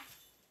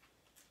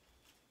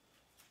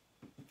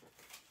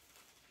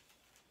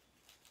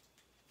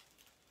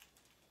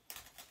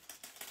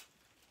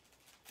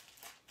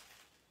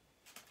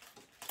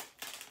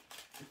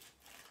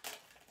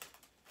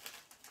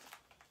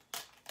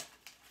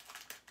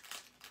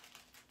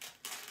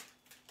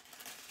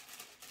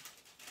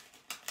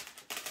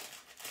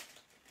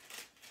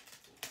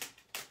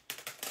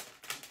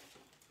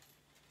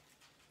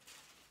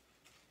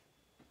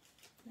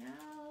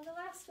 Now the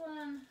last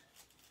one,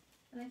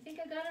 and I think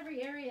I got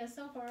every area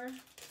so far.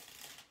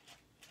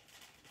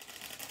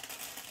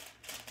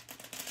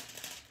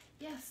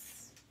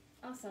 Yes,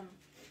 awesome.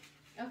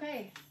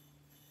 Okay,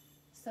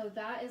 so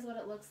that is what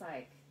it looks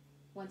like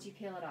once you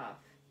peel it off.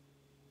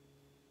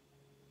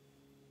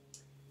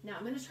 Now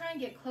I'm going to try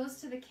and get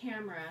close to the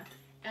camera,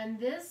 and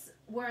this,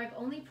 where I've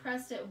only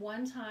pressed it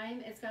one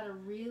time, it's got a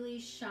really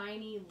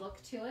shiny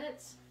look to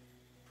it,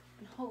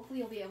 and hopefully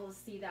you'll be able to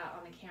see that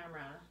on the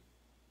camera.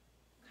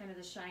 Kind of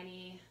the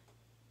shiny,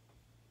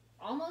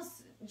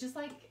 almost just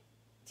like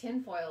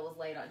tin foil was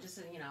laid on, just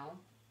a, you know,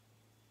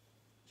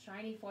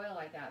 shiny foil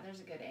like that. There's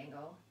a good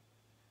angle.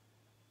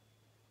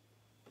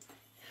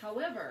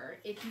 However,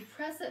 if you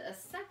press it a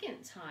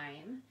second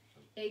time,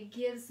 it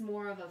gives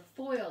more of a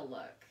foil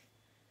look.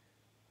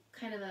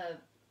 Kind of a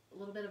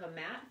little bit of a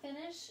matte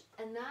finish,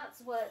 and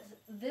that's what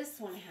this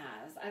one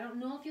has. I don't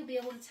know if you'll be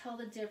able to tell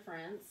the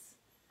difference,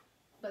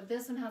 but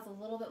this one has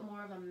a little bit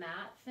more of a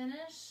matte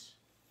finish.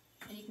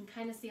 And you can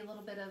kind of see a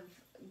little bit of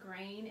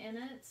grain in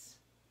it.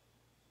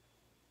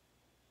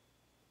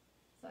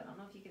 So I don't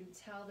know if you can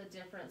tell the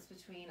difference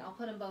between, I'll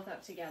put them both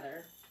up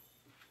together.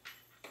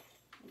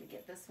 Let me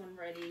get this one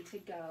ready to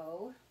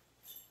go.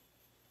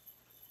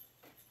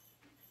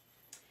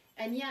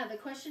 And yeah, the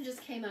question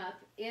just came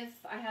up,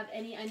 if I have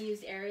any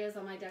unused areas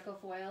on my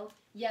deco foil,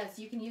 yes,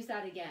 you can use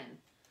that again.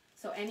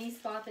 So any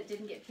spot that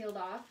didn't get peeled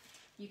off,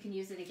 you can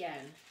use it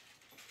again.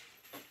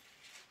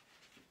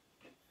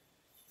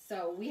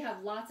 So we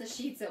have lots of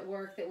sheets at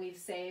work that we've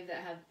saved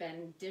that have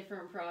been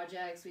different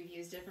projects. We've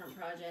used different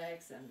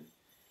projects and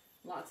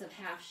lots of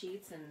half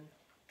sheets and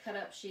cut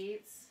up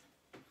sheets.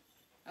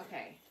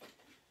 Okay,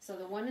 so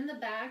the one in the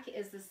back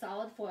is the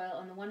solid foil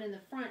and the one in the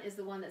front is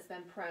the one that's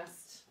been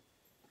pressed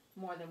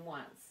more than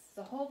once.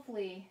 So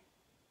hopefully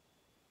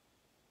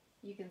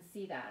you can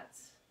see that.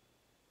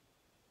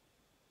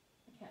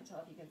 I can't tell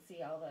if you can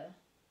see all the,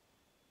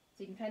 so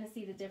you can kind of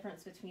see the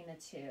difference between the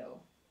two.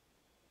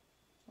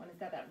 One has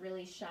got that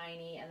really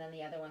shiny, and then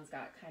the other one's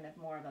got kind of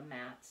more of a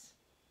matte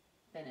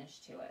finish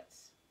to it.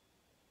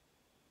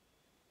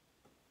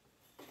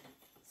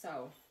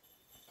 So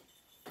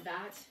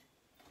that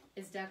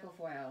is deco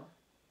foil.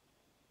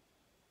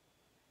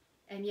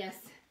 And yes,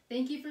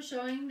 thank you for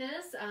showing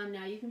this.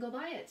 Now you can go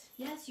buy it.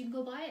 Yes, you can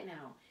go buy it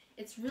now.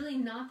 It's really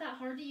not that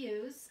hard to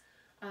use.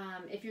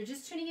 If you're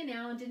just tuning in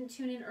now and didn't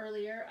tune in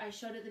earlier, I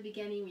showed at the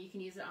beginning where you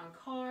can use it on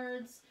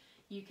cards.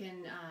 You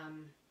can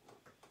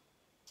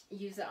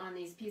use it on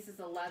these pieces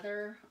of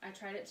leather. I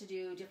tried it to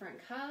do different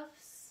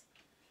cuffs.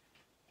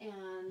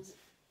 And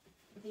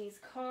these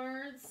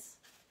cards,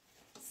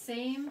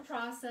 same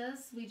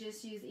process. We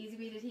just use Easy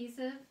Bead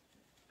adhesive,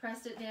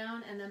 pressed it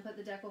down, and then put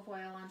the Deco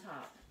foil on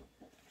top.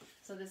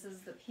 So this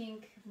is the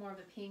pink, more of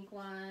a pink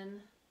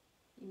one.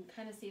 You can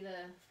kind of see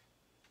the,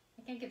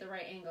 I can't get the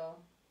right angle,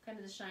 kind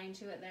of the shine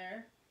to it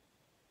there.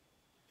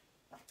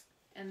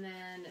 And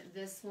then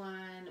this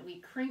one, we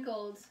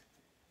crinkled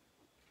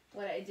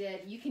what I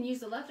did. You can use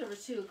the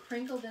leftovers too.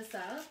 Crinkle this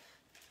up.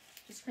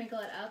 Just crinkle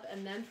it up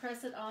and then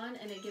press it on,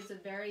 and it gives a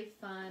very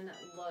fun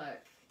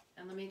look.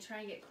 And let me try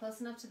and get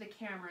close enough to the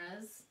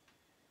cameras.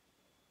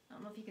 I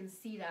don't know if you can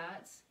see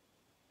that,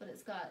 but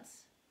it's got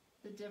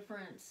the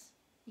different,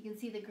 you can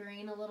see the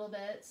green a little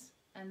bit,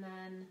 and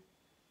then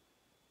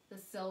the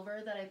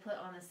silver that I put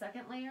on the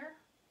second layer.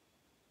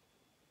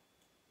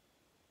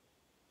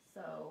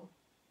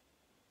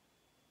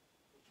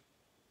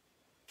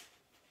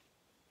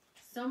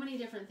 So many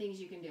different things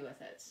you can do with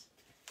it.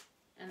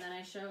 And then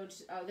I showed,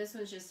 oh, this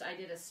one's just, I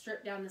did a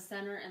strip down the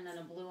center and then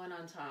a blue one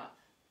on top.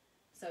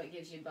 So it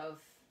gives you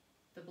both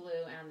the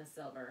blue and the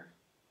silver.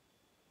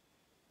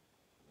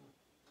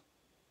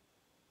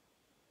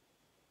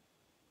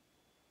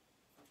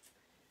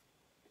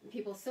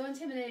 People so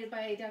intimidated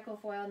by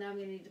Deco foil, now I'm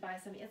going to need to buy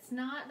some. It's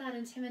not that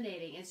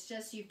intimidating. It's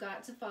just you've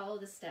got to follow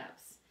the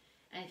steps.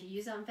 And if you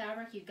use it on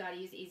fabric, you've got to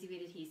use Easy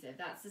Bead adhesive.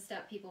 That's the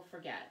step people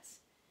forget.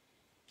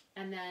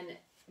 And then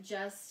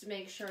just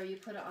make sure you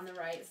put it on the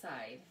right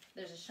side.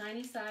 There's a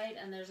shiny side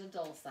and there's a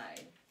dull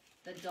side.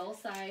 The dull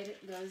side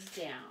goes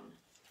down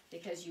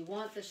because you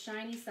want the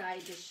shiny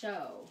side to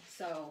show.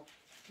 So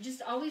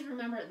just always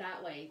remember it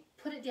that way.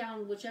 Put it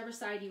down whichever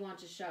side you want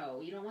to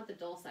show. You don't want the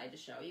dull side to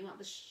show. You want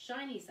the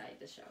shiny side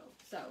to show.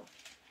 So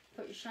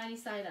put your shiny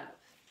side up.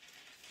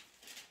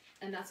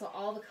 And that's what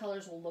all the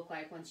colors will look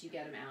like once you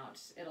get them out.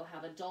 It'll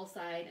have a dull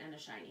side and a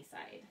shiny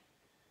side.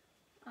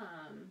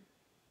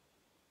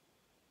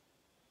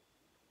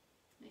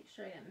 Make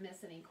sure I didn't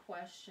miss any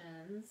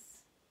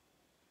questions.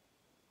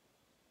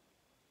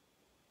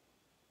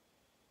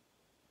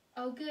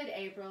 Oh, good,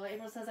 April.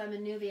 April says, I'm a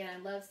newbie and I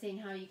love seeing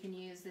how you can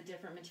use the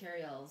different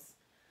materials.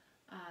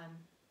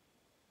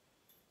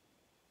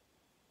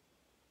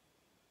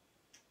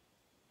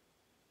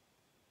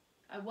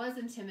 I was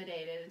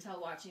intimidated until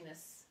watching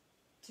this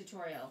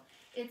tutorial.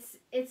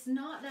 It's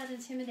not that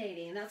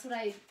intimidating, and that's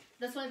why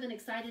I've been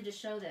excited to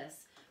show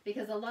this,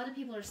 because a lot of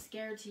people are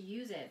scared to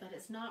use it, but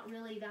it's not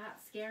really that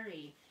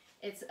scary.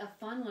 It's a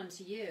fun one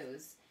to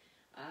use.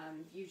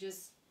 You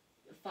just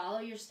follow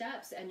your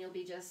steps and you'll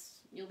be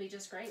just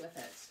great with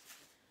it.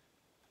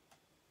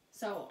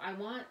 So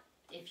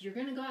if you're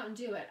gonna go out and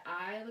do it,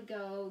 I would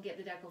go get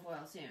the Deco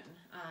foil soon.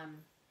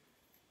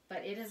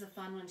 But it is a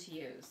fun one to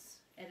use.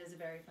 It is a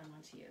very fun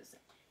one to use.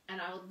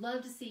 And I would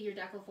love to see your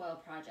Deco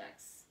foil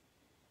projects.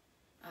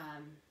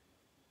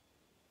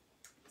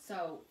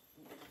 So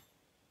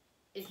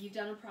if you've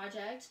done a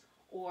project,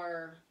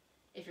 or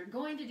if you're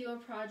going to do a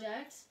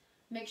project,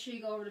 make sure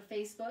you go over to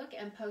Facebook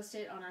and post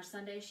it on our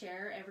Sunday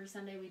share. Every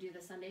Sunday we do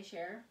the Sunday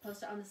share.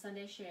 Post it on the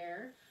Sunday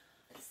share.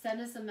 Send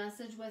us a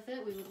message with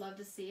it. We would love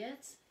to see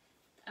it.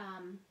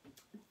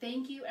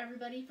 Thank you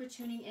everybody for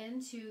tuning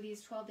in to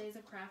these 12 days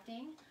of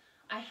crafting.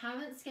 I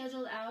haven't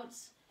scheduled out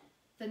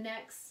the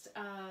next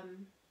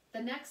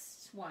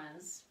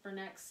ones for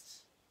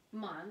next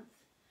month,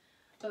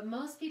 but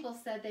most people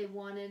said they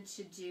wanted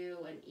to do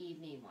an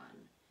evening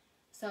one.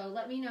 So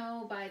let me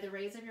know by the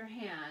raise of your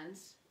hand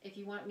if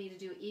you want me to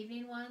do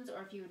evening ones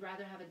or if you would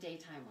rather have a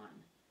daytime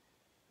one.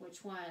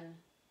 Which one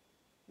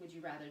would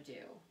you rather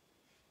do?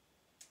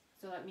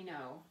 So let me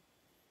know.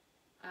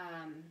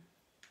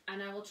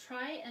 And I will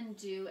try and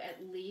do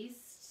at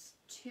least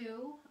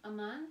 2 a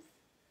month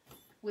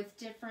with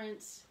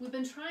different, we've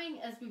been trying,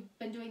 as we've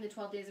been doing the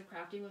 12 days of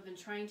crafting, we've been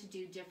trying to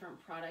do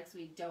different products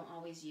we don't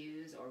always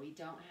use, or we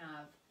don't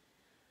have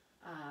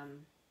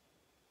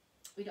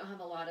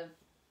a lot of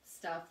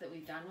stuff that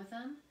we've done with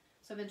them.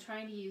 So I've been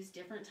trying to use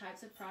different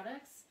types of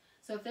products.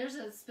 So if there's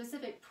a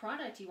specific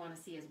product you want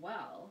to see as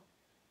well,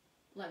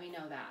 let me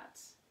know that.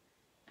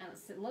 And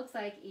it looks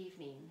like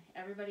evening.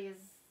 Everybody is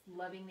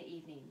loving the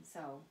evening,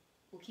 so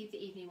we'll keep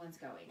the evening ones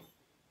going.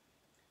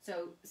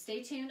 So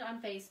stay tuned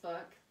on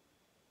Facebook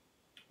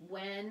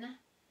when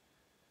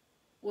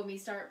we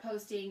start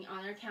posting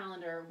on our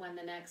calendar when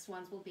the next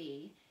ones will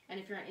be. And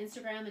if you're on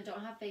Instagram and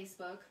don't have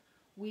Facebook,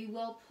 we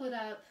will put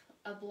up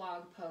a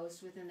blog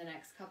post within the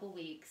next couple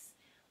weeks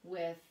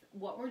with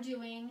what we're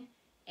doing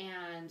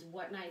and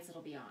what nights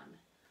it'll be on.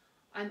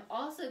 I'm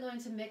also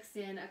going to mix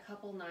in a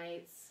couple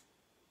nights.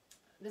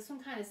 This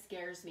one kind of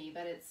scares me,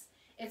 but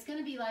it's going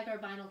to be like our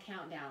vinyl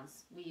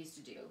countdowns we used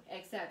to do,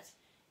 except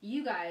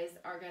you guys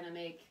are going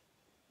to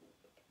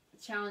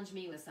challenge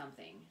me with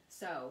something.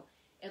 So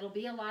it'll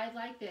be a live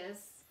like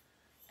this,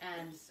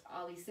 and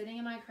I'll be sitting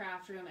in my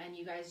craft room and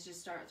you guys just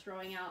start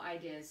throwing out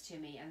ideas to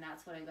me, and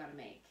that's what I've got to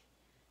make.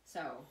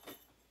 So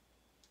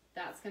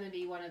that's going to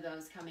be one of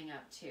those coming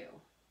up too,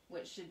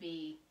 which should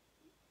be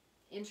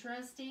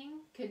interesting.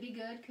 Could be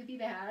good, could be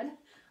bad.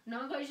 I'm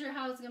not quite sure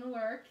how it's going to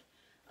work.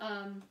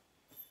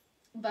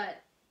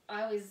 But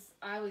I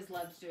always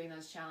loved doing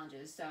those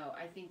challenges. So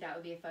I think that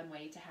would be a fun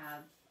way to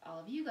have all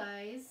of you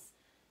guys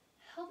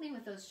help me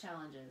with those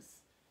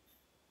challenges.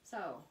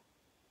 So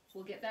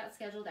we'll get that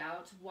scheduled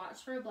out.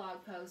 Watch for a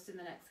blog post in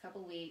the next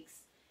couple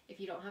weeks. If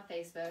you don't have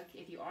Facebook,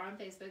 if you are on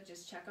Facebook,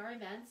 just check our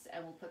events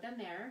and we'll put them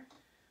there.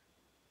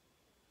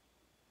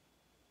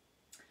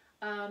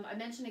 I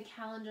mentioned a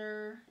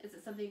calendar. Is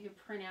it something you could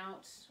print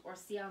out or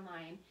see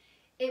online?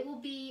 It will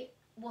be,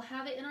 we'll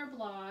have it in our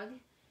blog,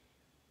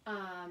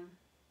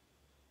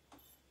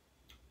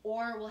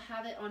 or we'll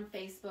have it on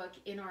Facebook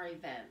in our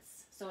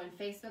events. So in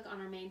Facebook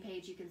on our main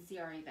page, you can see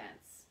our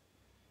events.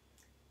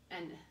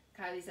 And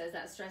Kylie says,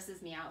 that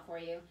stresses me out for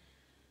you.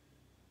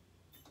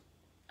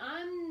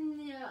 I'm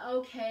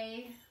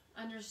okay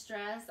under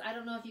stress. I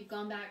don't know if you've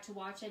gone back to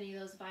watch any of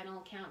those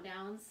final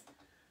countdowns.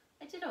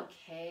 I did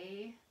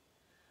okay.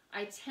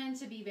 I tend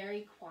to be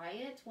very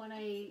quiet when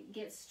I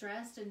get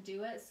stressed and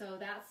do it, so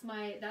that's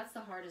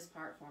the hardest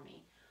part for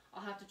me.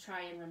 I'll have to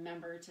try and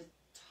remember to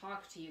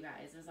talk to you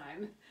guys as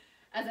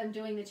I'm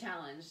doing the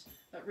challenge.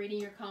 But reading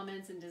your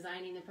comments and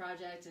designing the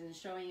project and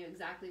showing you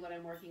exactly what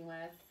I'm working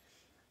with.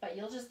 But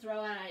you'll just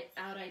throw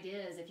out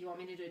ideas. If you want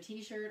me to do a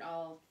t-shirt,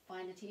 I'll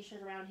find a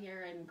t-shirt around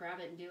here and grab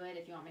it and do it.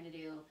 If you want me to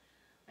do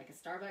like a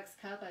Starbucks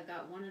cup, I've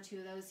got 1 or 2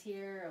 of those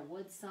here, a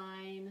wood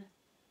sign.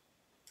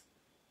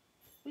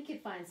 We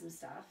could find some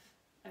stuff.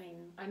 I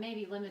mean, I may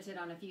be limited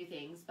on a few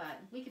things, but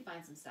we could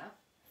find some stuff.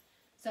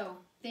 So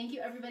thank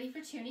you everybody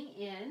for tuning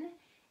in.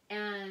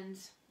 And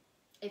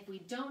if we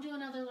don't do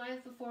another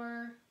live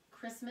before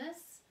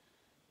Christmas,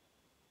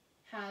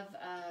 have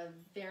a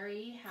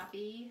very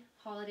happy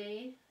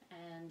holiday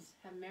and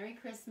have Merry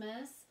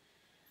Christmas.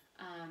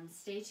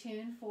 Stay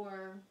tuned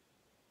for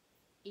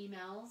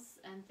emails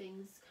and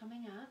things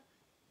coming up.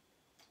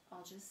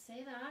 I'll just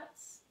say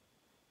that.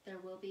 There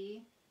will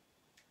be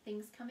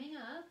things coming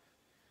up.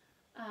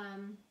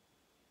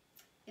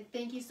 And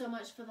thank you so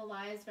much for the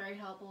lives. Very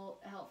helpful.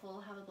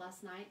 Have a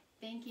blessed night.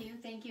 Thank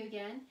you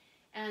again.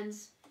 And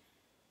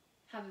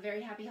have a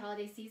very happy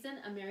holiday season,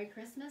 a Merry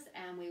Christmas,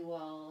 and we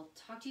will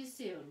talk to you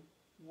soon.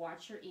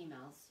 Watch your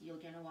emails. You're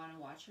going to want to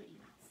watch your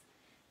emails.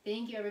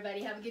 Thank you,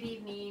 everybody. Have a good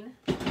evening.